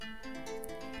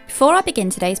Before I begin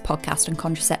today's podcast on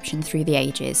contraception through the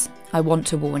ages, I want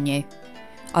to warn you.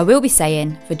 I will be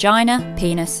saying vagina,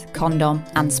 penis, condom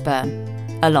and sperm.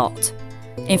 A lot.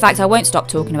 In fact, I won't stop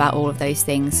talking about all of those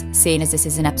things, seeing as this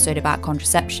is an episode about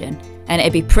contraception, and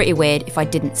it'd be pretty weird if I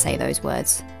didn't say those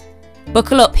words.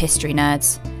 Buckle up, history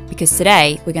nerds, because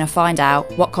today we're going to find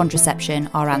out what contraception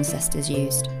our ancestors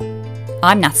used.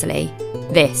 I'm Natalie.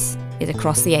 This is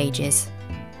Across the Ages.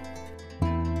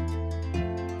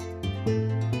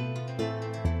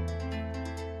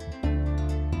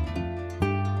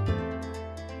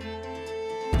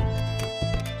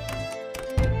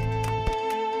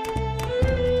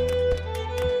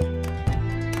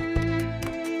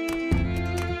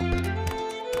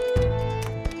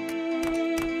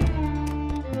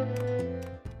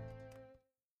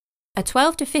 A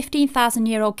 12 to 15,000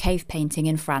 year old cave painting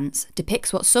in France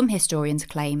depicts what some historians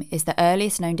claim is the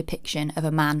earliest known depiction of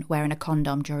a man wearing a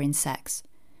condom during sex.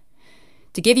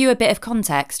 To give you a bit of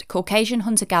context, Caucasian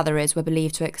hunter-gatherers were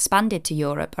believed to have expanded to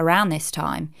Europe around this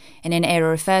time in an era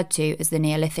referred to as the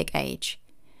Neolithic Age.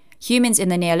 Humans in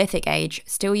the Neolithic Age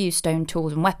still used stone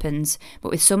tools and weapons, but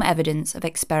with some evidence of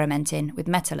experimenting with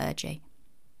metallurgy.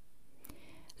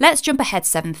 Let's jump ahead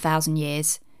 7,000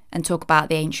 years and talk about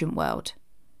the ancient world.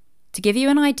 To give you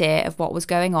an idea of what was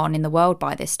going on in the world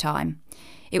by this time,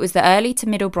 it was the early to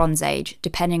middle Bronze Age,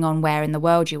 depending on where in the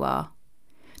world you are.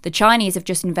 The Chinese have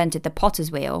just invented the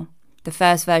potter's wheel, the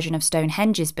first version of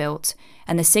Stonehenge is built,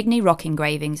 and the Signy rock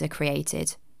engravings are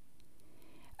created.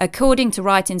 According to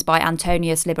writings by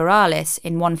Antonius Liberalis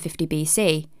in 150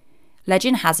 BC,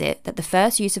 legend has it that the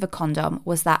first use of a condom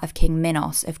was that of King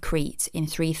Minos of Crete in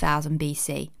 3000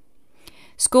 BC.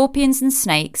 Scorpions and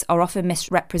snakes are often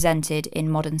misrepresented in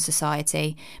modern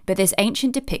society, but this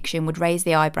ancient depiction would raise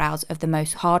the eyebrows of the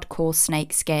most hardcore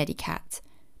snake scaredy cat.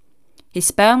 His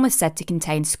sperm was said to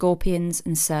contain scorpions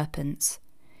and serpents.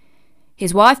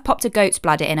 His wife popped a goat's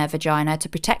bladder in her vagina to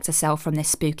protect herself from this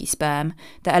spooky sperm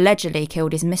that allegedly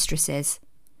killed his mistresses.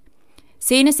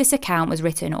 Seeing as this account was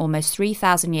written almost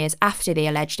 3,000 years after the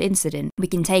alleged incident, we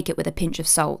can take it with a pinch of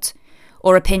salt,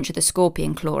 or a pinch of the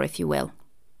scorpion claw if you will.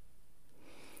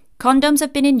 Condoms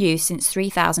have been in use since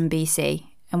 3000 BC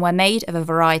and were made of a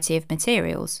variety of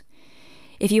materials.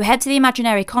 If you head to the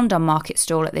imaginary condom market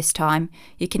stall at this time,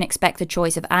 you can expect a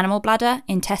choice of animal bladder,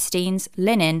 intestines,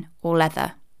 linen or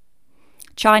leather.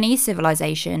 Chinese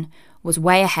civilization was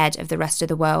way ahead of the rest of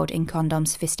the world in condom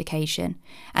sophistication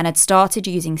and had started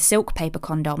using silk paper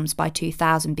condoms by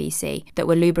 2000 BC that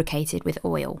were lubricated with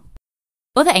oil.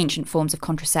 Other ancient forms of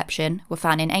contraception were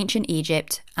found in ancient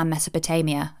Egypt and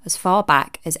Mesopotamia as far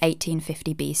back as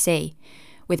 1850 BC,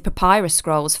 with papyrus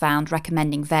scrolls found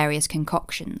recommending various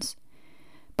concoctions.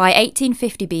 By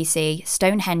 1850 BC,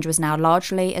 Stonehenge was now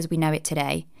largely as we know it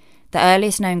today. The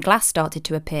earliest known glass started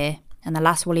to appear, and the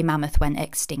last woolly mammoth went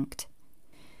extinct.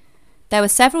 There were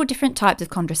several different types of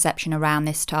contraception around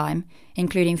this time,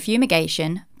 including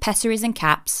fumigation, pessaries and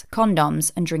caps,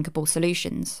 condoms, and drinkable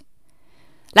solutions.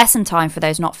 Lesson time for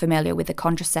those not familiar with the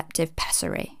contraceptive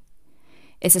pessary.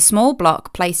 It's a small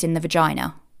block placed in the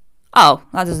vagina. Oh,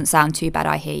 that doesn't sound too bad,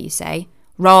 I hear you say.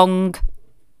 Wrong!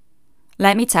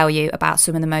 Let me tell you about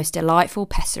some of the most delightful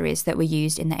pessaries that were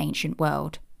used in the ancient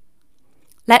world.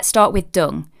 Let's start with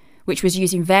dung, which was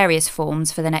used in various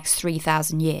forms for the next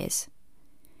 3,000 years.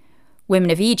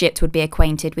 Women of Egypt would be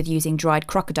acquainted with using dried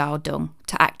crocodile dung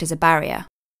to act as a barrier.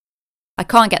 I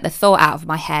can't get the thought out of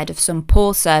my head of some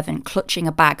poor servant clutching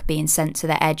a bag being sent to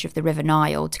the edge of the River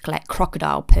Nile to collect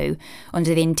crocodile poo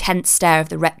under the intense stare of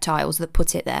the reptiles that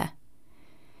put it there.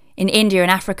 In India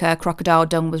and Africa, crocodile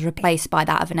dung was replaced by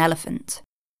that of an elephant.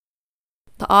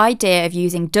 The idea of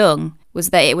using dung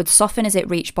was that it would soften as it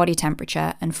reached body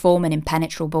temperature and form an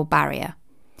impenetrable barrier.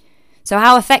 So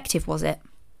how effective was it?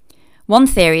 One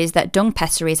theory is that dung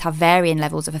pessaries have varying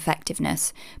levels of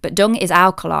effectiveness, but dung is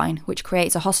alkaline, which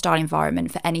creates a hostile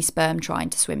environment for any sperm trying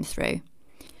to swim through.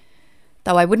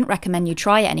 Though I wouldn't recommend you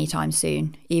try it anytime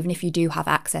soon, even if you do have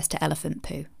access to elephant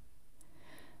poo.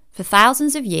 For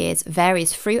thousands of years,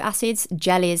 various fruit acids,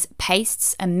 jellies,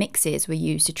 pastes and mixes were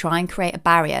used to try and create a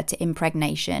barrier to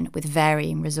impregnation with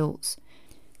varying results.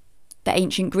 The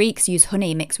ancient Greeks used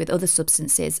honey mixed with other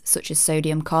substances such as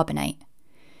sodium carbonate.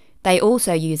 They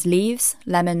also used leaves,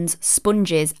 lemons,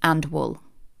 sponges and wool.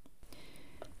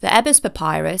 The Ebers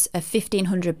Papyrus of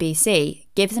 1500 BC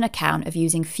gives an account of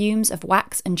using fumes of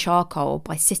wax and charcoal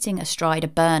by sitting astride a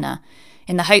burner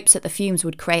in the hopes that the fumes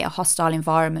would create a hostile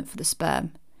environment for the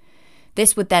sperm.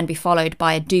 This would then be followed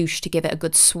by a douche to give it a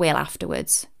good swill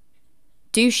afterwards.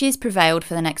 Douches prevailed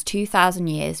for the next 2,000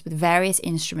 years with various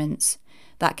instruments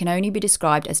that can only be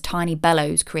described as tiny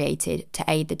bellows created to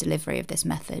aid the delivery of this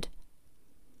method.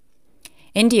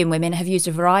 Indian women have used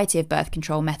a variety of birth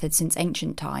control methods since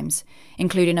ancient times,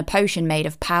 including a potion made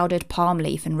of powdered palm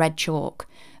leaf and red chalk,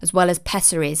 as well as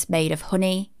pessaries made of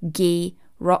honey, ghee,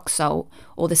 rock salt,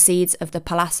 or the seeds of the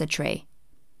palasa tree.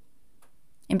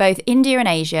 In both India and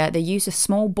Asia, the use of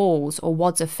small balls or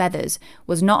wads of feathers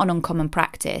was not an uncommon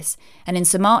practice, and in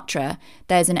Sumatra,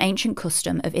 there's an ancient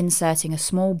custom of inserting a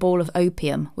small ball of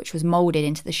opium which was moulded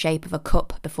into the shape of a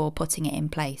cup before putting it in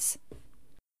place.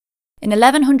 In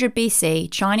 1100 BC,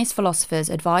 Chinese philosophers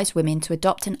advised women to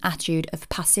adopt an attitude of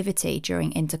passivity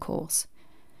during intercourse.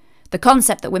 The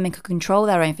concept that women could control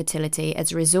their own fertility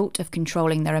as a result of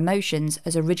controlling their emotions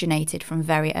has originated from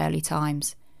very early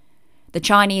times. The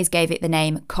Chinese gave it the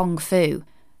name Kung Fu,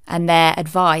 and their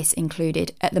advice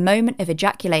included, at the moment of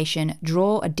ejaculation,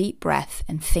 draw a deep breath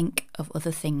and think of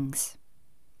other things.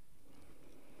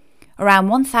 Around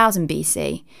 1000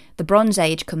 BC, the Bronze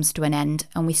Age comes to an end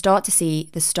and we start to see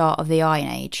the start of the Iron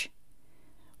Age.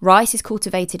 Rice is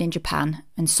cultivated in Japan,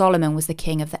 and Solomon was the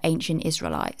king of the ancient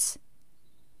Israelites.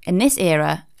 In this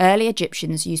era, early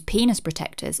Egyptians used penis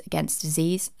protectors against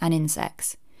disease and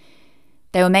insects.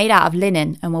 They were made out of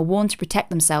linen and were worn to protect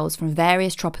themselves from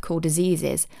various tropical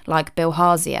diseases like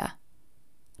bilharzia.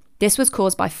 This was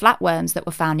caused by flatworms that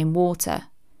were found in water.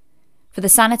 For the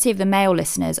sanity of the male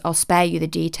listeners, I'll spare you the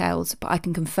details, but I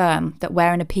can confirm that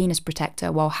wearing a penis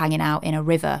protector while hanging out in a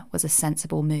river was a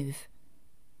sensible move.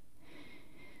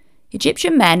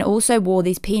 Egyptian men also wore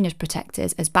these penis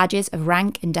protectors as badges of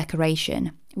rank and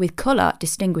decoration, with colour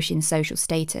distinguishing social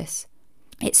status.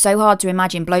 It's so hard to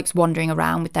imagine blokes wandering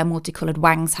around with their multicoloured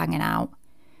wangs hanging out.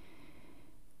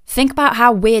 Think about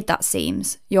how weird that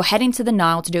seems. You're heading to the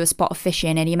Nile to do a spot of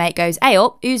fishing and your mate goes, "Hey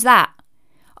up, who's that?"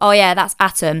 "Oh yeah, that's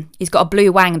Atom. He's got a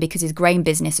blue wang because his grain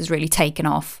business has really taken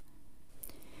off."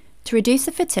 To reduce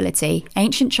the fertility,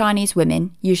 ancient Chinese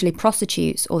women, usually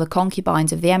prostitutes or the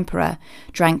concubines of the emperor,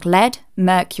 drank lead,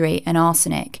 mercury and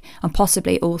arsenic, and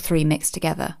possibly all three mixed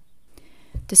together.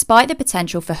 Despite the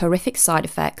potential for horrific side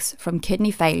effects, from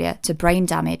kidney failure to brain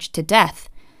damage to death,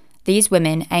 these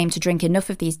women aimed to drink enough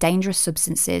of these dangerous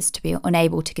substances to be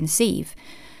unable to conceive,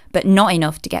 but not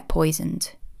enough to get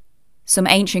poisoned. Some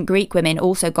ancient Greek women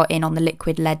also got in on the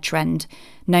liquid lead trend,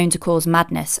 known to cause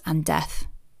madness and death.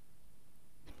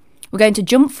 We're going to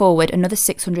jump forward another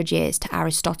 600 years to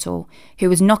Aristotle, who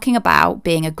was knocking about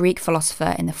being a Greek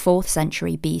philosopher in the 4th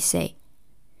century BC.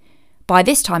 By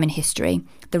this time in history,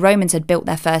 the Romans had built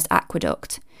their first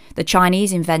aqueduct, the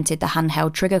Chinese invented the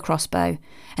handheld trigger crossbow,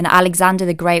 and Alexander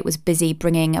the Great was busy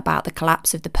bringing about the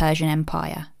collapse of the Persian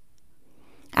Empire.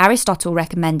 Aristotle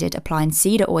recommended applying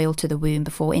cedar oil to the womb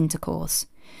before intercourse.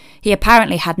 He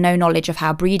apparently had no knowledge of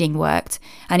how breeding worked,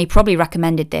 and he probably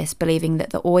recommended this, believing that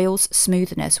the oil's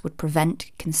smoothness would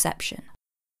prevent conception.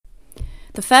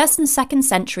 The 1st and 2nd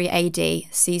century AD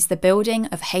sees the building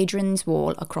of Hadrian's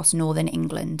Wall across northern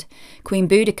England. Queen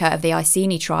Boudica of the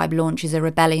Iceni tribe launches a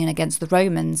rebellion against the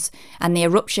Romans, and the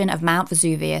eruption of Mount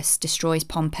Vesuvius destroys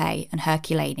Pompeii and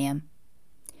Herculaneum.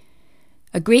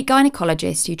 A Greek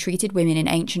gynecologist who treated women in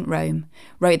ancient Rome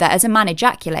wrote that as a man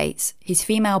ejaculates, his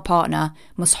female partner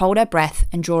must hold her breath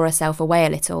and draw herself away a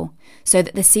little, so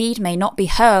that the seed may not be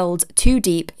hurled too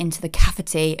deep into the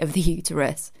cavity of the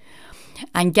uterus.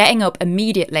 And getting up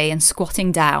immediately and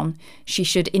squatting down, she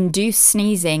should induce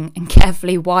sneezing and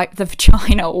carefully wipe the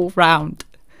vagina all round.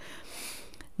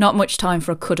 Not much time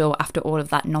for a cuddle after all of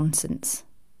that nonsense.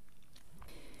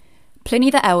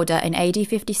 Pliny the Elder in AD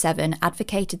 57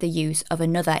 advocated the use of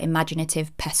another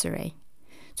imaginative pessary.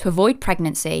 To avoid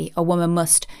pregnancy, a woman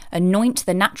must anoint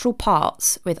the natural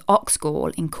parts with ox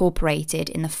gall incorporated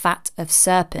in the fat of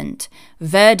serpent,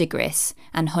 verdigris,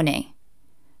 and honey.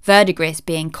 Verdigris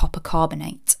being copper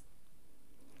carbonate.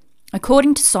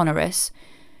 According to Sonorus,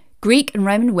 Greek and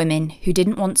Roman women who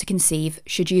didn't want to conceive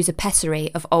should use a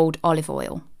pessary of old olive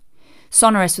oil.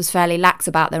 Sonorus was fairly lax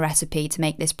about the recipe to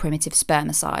make this primitive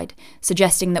spermicide,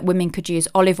 suggesting that women could use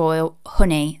olive oil,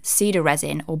 honey, cedar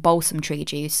resin or balsam tree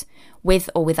juice, with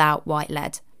or without white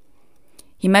lead.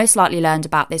 He most likely learned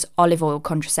about this olive oil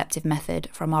contraceptive method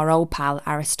from our old pal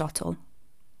Aristotle.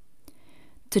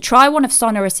 To try one of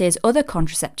Sonorus's other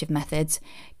contraceptive methods,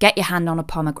 get your hand on a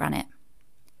pomegranate.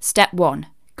 Step 1.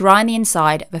 Grind the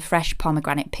inside of a fresh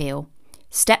pomegranate peel.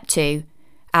 Step 2.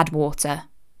 Add water.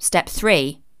 Step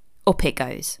 3. Up it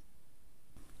goes.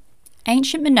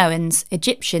 Ancient Minoans,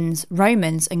 Egyptians,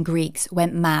 Romans and Greeks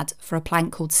went mad for a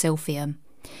plant called silphium.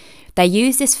 They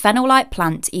used this fennel-like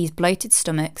plant to ease bloated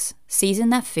stomachs,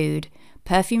 season their food,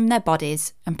 perfume their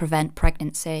bodies and prevent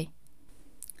pregnancy.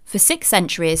 For 6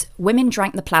 centuries, women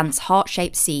drank the plant's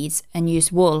heart-shaped seeds and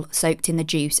used wool soaked in the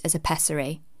juice as a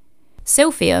pessary.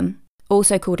 Silphium,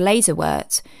 also called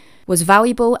laserwort, was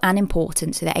valuable and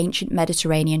important to the ancient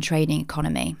Mediterranean trading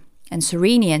economy, and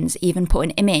Cyrenians even put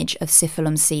an image of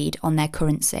Siphyllum seed on their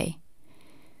currency.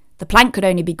 The plant could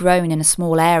only be grown in a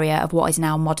small area of what is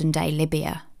now modern-day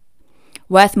Libya.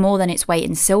 Worth more than its weight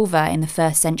in silver in the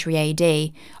 1st century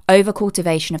AD,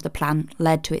 overcultivation of the plant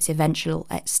led to its eventual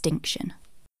extinction.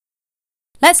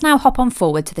 Let's now hop on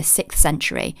forward to the 6th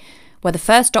century, where the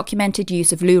first documented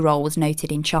use of loo roll was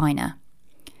noted in China.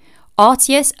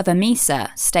 Artius of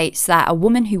Emesa states that a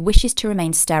woman who wishes to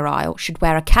remain sterile should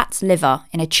wear a cat's liver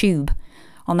in a tube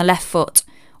on the left foot,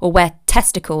 or wear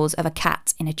testicles of a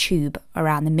cat in a tube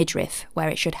around the midriff, where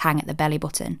it should hang at the belly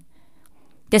button.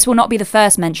 This will not be the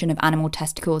first mention of animal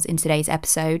testicles in today's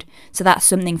episode, so that's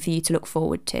something for you to look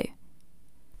forward to.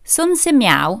 Sun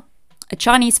Simiao, a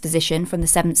Chinese physician from the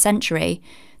 7th century,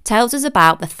 tells us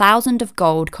about the 1,000 of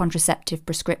gold contraceptive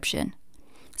prescription.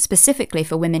 Specifically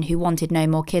for women who wanted no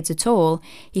more kids at all,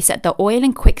 he said that oil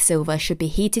and quicksilver should be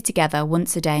heated together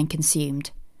once a day and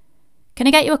consumed. Can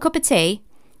I get you a cup of tea?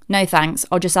 No thanks,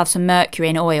 I'll just have some mercury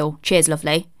and oil. Cheers,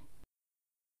 lovely.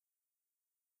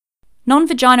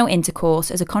 Non-vaginal intercourse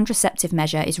as a contraceptive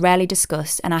measure is rarely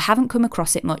discussed, and I haven't come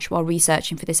across it much while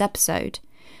researching for this episode,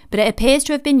 but it appears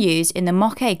to have been used in the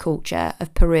Moche culture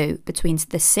of Peru between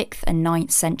the 6th and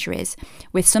 9th centuries,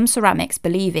 with some ceramics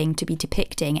believing to be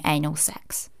depicting anal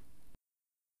sex.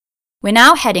 We're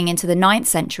now heading into the 9th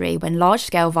century when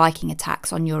large-scale Viking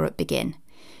attacks on Europe begin.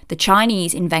 The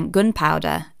Chinese invent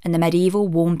gunpowder and the medieval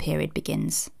warm period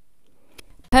begins.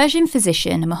 Persian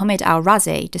physician Muhammad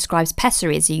al-Razi describes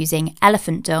pessaries using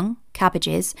elephant dung,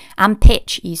 cabbages, and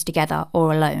pitch used together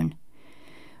or alone.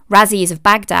 Razi of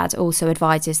Baghdad also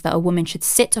advises that a woman should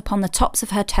sit upon the tops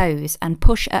of her toes and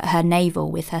push at her navel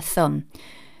with her thumb,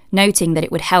 noting that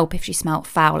it would help if she smelt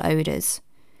foul odours.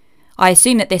 I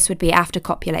assume that this would be after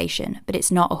copulation, but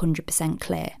it's not 100%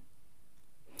 clear.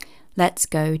 Let's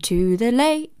go to the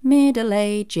late Middle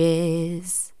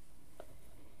Ages.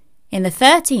 In the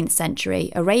 13th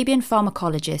century, Arabian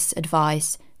pharmacologists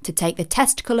advised to take the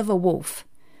testicle of a wolf,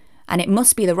 and it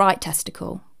must be the right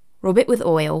testicle, rub it with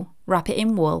oil, wrap it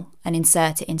in wool, and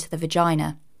insert it into the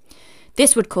vagina.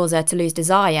 This would cause her to lose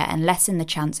desire and lessen the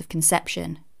chance of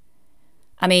conception.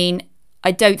 I mean,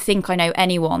 I don't think I know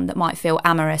anyone that might feel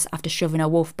amorous after shoving a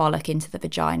wolf bollock into the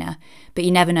vagina, but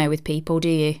you never know with people, do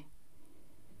you?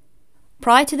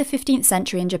 Prior to the 15th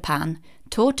century in Japan,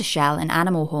 tortoiseshell and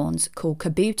animal horns called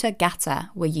kabuta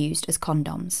gata were used as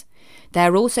condoms. They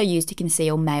are also used to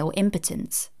conceal male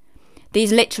impotence.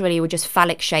 These literally were just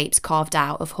phallic shapes carved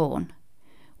out of horn.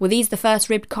 Were these the first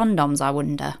ribbed condoms, I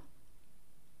wonder?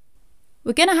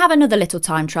 We're going to have another little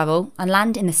time travel and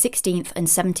land in the 16th and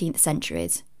 17th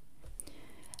centuries.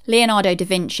 Leonardo da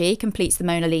Vinci completes the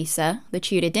Mona Lisa, the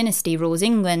Tudor dynasty rules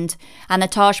England, and the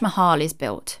Taj Mahal is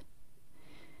built.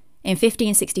 In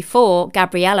 1564,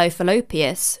 Gabriello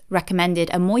Fallopius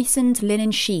recommended a moistened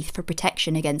linen sheath for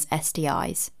protection against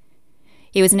STIs.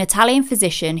 He was an Italian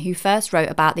physician who first wrote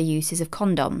about the uses of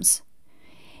condoms.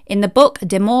 In the book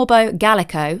De Morbo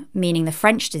Gallico, meaning the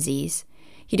French disease,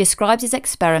 he describes his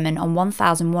experiment on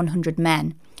 1,100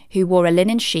 men who wore a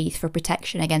linen sheath for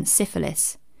protection against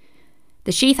syphilis.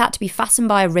 The sheath had to be fastened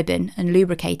by a ribbon and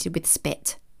lubricated with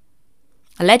spit.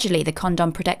 Allegedly, the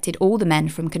condom protected all the men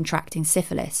from contracting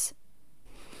syphilis.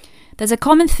 There's a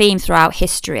common theme throughout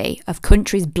history of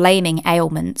countries blaming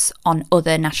ailments on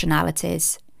other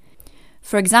nationalities.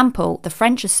 For example, the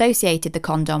French associated the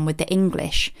condom with the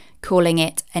English, calling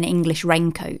it an English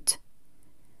raincoat.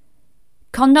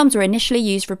 Condoms were initially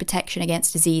used for protection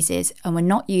against diseases and were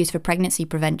not used for pregnancy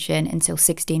prevention until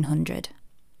 1600.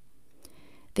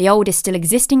 The oldest still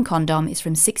existing condom is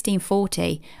from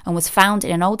 1640 and was found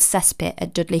in an old cesspit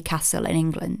at Dudley Castle in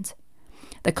England.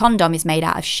 The condom is made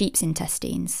out of sheep's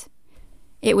intestines.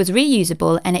 It was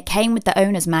reusable and it came with the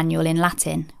owner's manual in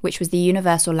Latin, which was the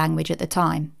universal language at the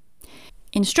time.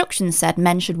 Instructions said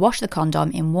men should wash the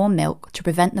condom in warm milk to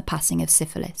prevent the passing of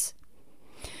syphilis.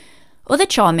 Other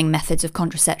charming methods of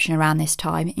contraception around this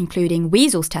time, including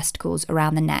weasel's testicles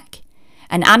around the neck,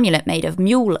 an amulet made of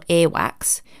mule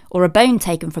earwax, or a bone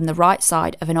taken from the right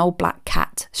side of an old black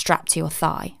cat strapped to your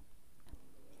thigh.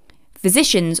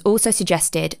 Physicians also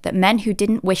suggested that men who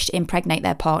didn't wish to impregnate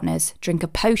their partners drink a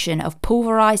potion of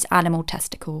pulverised animal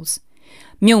testicles.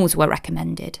 Mules were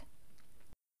recommended.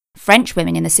 French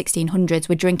women in the 1600s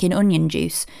were drinking onion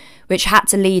juice, which had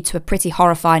to lead to a pretty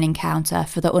horrifying encounter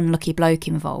for the unlucky bloke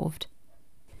involved.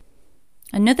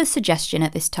 Another suggestion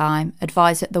at this time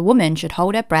advised that the woman should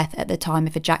hold her breath at the time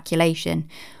of ejaculation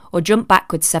or jump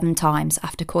backwards 7 times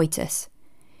after coitus.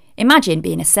 Imagine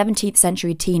being a 17th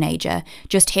century teenager,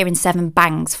 just hearing 7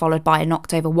 bangs followed by a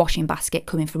knocked over washing basket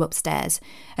coming from upstairs,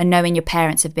 and knowing your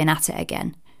parents have been at it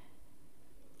again.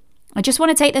 I just want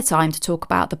to take the time to talk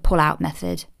about the pull-out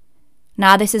method.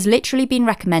 Now, this has literally been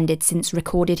recommended since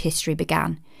recorded history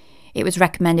began. It was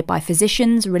recommended by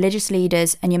physicians, religious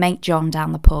leaders, and your mate John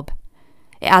down the pub.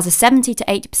 It has a 70 to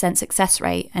 80% success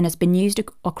rate and has been used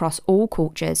across all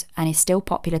cultures and is still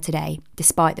popular today,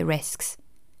 despite the risks.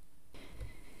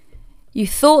 You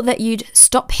thought that you'd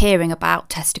stop hearing about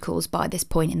testicles by this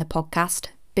point in the podcast,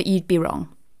 but you'd be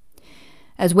wrong.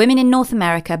 As women in North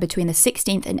America between the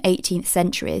 16th and 18th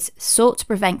centuries sought to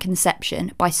prevent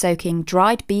conception by soaking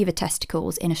dried beaver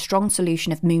testicles in a strong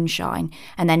solution of moonshine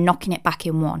and then knocking it back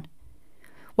in one.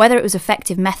 Whether it was an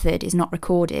effective method is not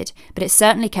recorded, but it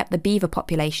certainly kept the beaver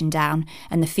population down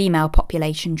and the female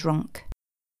population drunk.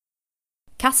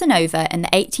 Casanova in the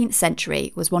 18th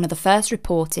century was one of the first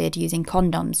reported using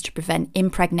condoms to prevent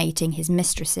impregnating his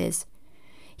mistresses.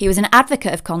 He was an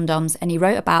advocate of condoms and he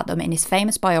wrote about them in his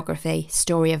famous biography,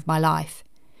 Story of My Life.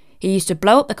 He used to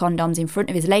blow up the condoms in front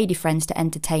of his lady friends to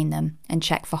entertain them and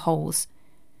check for holes.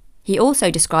 He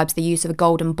also describes the use of a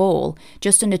golden ball,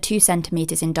 just under 2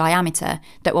 centimetres in diameter,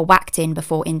 that were whacked in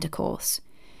before intercourse.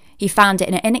 He found it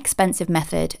an inexpensive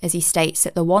method, as he states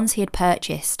that the ones he had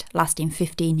purchased lasting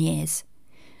 15 years.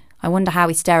 I wonder how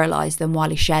he sterilised them while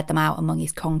he shared them out among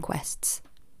his conquests.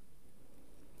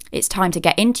 It's time to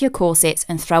get into your corsets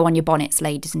and throw on your bonnets,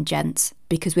 ladies and gents,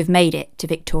 because we've made it to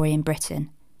Victorian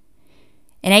Britain.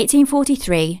 In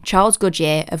 1843, Charles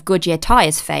Goodyear of Goodyear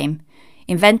Tyres fame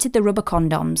invented the rubber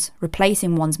condoms,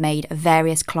 replacing ones made of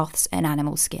various cloths and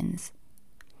animal skins.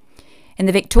 In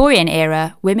the Victorian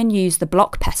era, women used the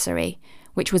block pessary,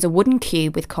 which was a wooden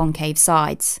cube with concave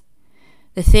sides.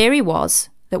 The theory was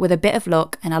that with a bit of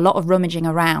luck and a lot of rummaging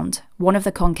around, one of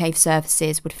the concave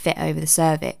surfaces would fit over the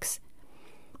cervix.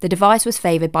 The device was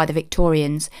favoured by the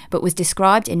Victorians, but was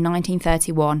described in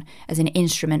 1931 as an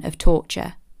instrument of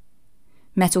torture.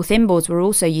 Metal thimbles were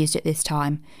also used at this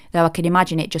time, though I can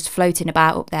imagine it just floating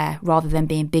about up there rather than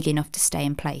being big enough to stay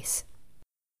in place.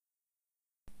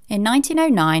 In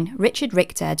 1909, Richard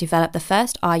Richter developed the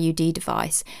first IUD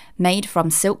device made from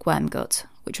silkworm gut,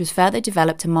 which was further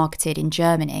developed and marketed in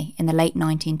Germany in the late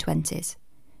 1920s.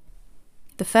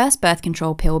 The first birth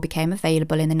control pill became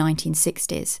available in the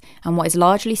 1960s, and what is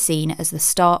largely seen as the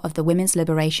start of the women's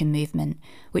liberation movement,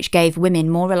 which gave women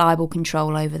more reliable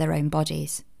control over their own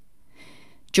bodies.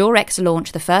 Durex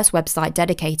launched the first website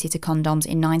dedicated to condoms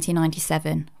in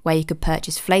 1997, where you could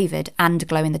purchase flavoured and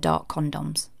glow-in-the-dark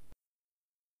condoms.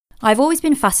 I've always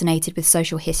been fascinated with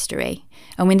social history,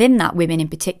 and within that women in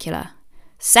particular.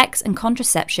 Sex and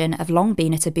contraception have long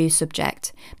been a taboo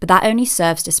subject, but that only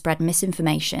serves to spread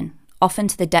misinformation, often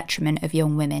to the detriment of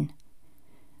young women.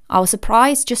 I was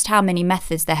surprised just how many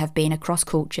methods there have been across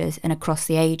cultures and across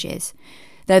the ages,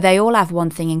 though they all have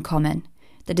one thing in common: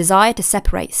 the desire to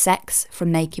separate sex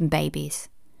from making babies.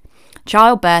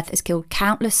 Childbirth has killed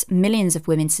countless millions of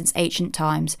women since ancient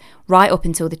times, right up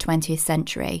until the 20th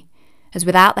century, as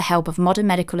without the help of modern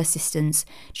medical assistance,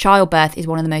 childbirth is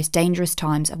one of the most dangerous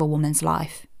times of a woman's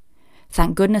life.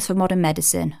 Thank goodness for modern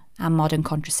medicine and modern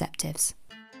contraceptives.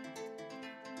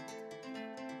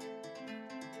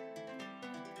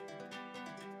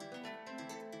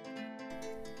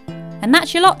 And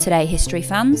that's your lot today, history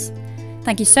fans.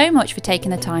 Thank you so much for taking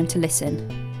the time to listen.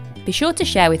 Be sure to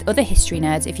share with other history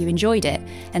nerds if you enjoyed it,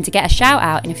 and to get a shout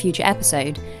out in a future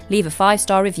episode, leave a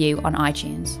 5-star review on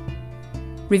iTunes.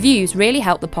 Reviews really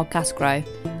help the podcast grow,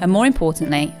 and more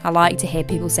importantly, I like to hear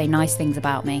people say nice things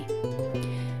about me.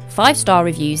 5-star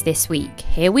reviews this week.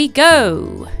 Here we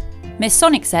go! Miss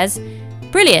Sonic says,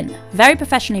 "Brilliant, very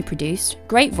professionally produced,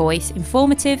 great voice,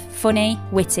 informative, funny,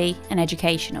 witty and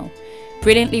educational.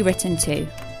 Brilliantly written too.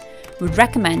 Would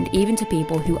recommend even to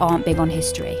people who aren't big on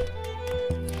history."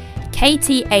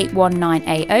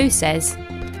 KT819AO says,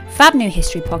 "Fab new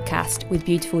history podcast with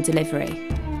beautiful delivery.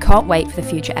 Can't wait for the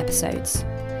future episodes."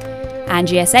 And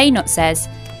GSA Nut says,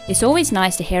 "It's always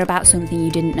nice to hear about something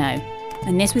you didn't know,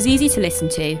 and this was easy to listen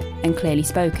to and clearly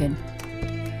spoken."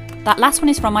 That last one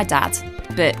is from my dad,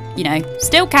 but,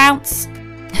 still counts.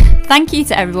 Thank you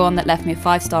to everyone that left me a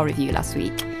 5-star review last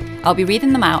week. I'll be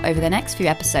reading them out over the next few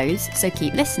episodes, so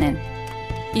keep listening.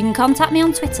 You can contact me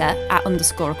on Twitter at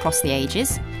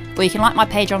 _AcrossTheAges, or you can like my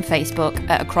page on Facebook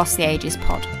at Across the Ages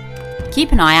Pod.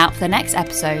 Keep an eye out for the next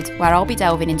episode, where I'll be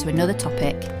delving into another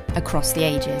topic across the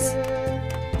ages.